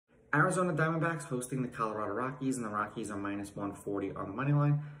Arizona Diamondbacks hosting the Colorado Rockies, and the Rockies are minus 140 on the money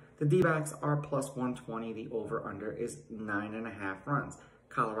line. The D-backs are plus 120. The over-under is 9.5 runs.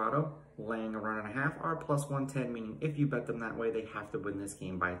 Colorado laying a run and a half are plus 110, meaning if you bet them that way, they have to win this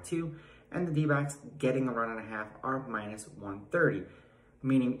game by 2. And the D-backs getting a run and a half are minus 130,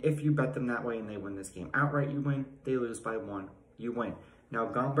 meaning if you bet them that way and they win this game outright, you win. They lose by 1, you win. Now,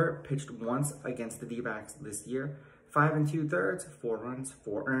 Gomber pitched once against the D-backs this year. 5 2/3, 4 runs,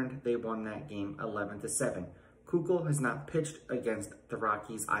 4 earned. They won that game 11-7. Kukul has not pitched against the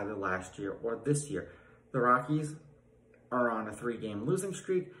Rockies either last year or this year. The Rockies are on a 3-game losing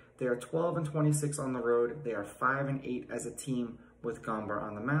streak. They are 12-26 on the road. They are 5-8 as a team with Gomber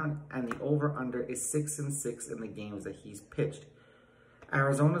on the mound, and the over-under is 6-6 in the games that he's pitched.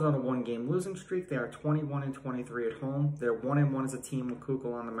 Arizona's on a 1-game losing streak. They are 21-23 at home. They're 1-1 as a team with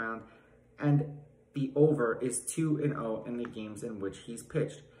Kukul on the mound, and the over is 2-0 in the games in which he's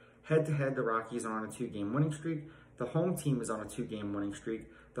pitched. Head-to-head, the Rockies are on a 2-game winning streak. The home team is on a 2-game winning streak.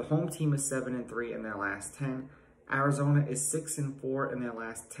 The home team is 7-3 in their last 10. Arizona is 6-4 in their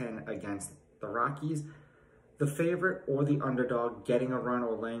last 10 against the Rockies. The favorite or the underdog getting a run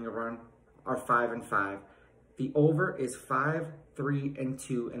or laying a run are 5-5. The over is 5, 3, and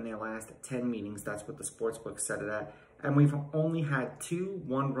 2 in their last 10 meetings. That's what the sportsbook set it at. And we've only had 2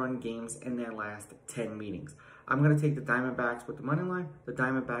 one-run games in their last 10 meetings. I'm going to take the Diamondbacks with the money line, the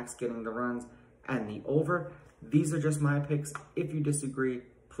Diamondbacks getting the runs, and the over. These are just my picks. If you disagree,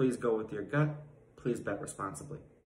 please go with your gut. Please bet responsibly.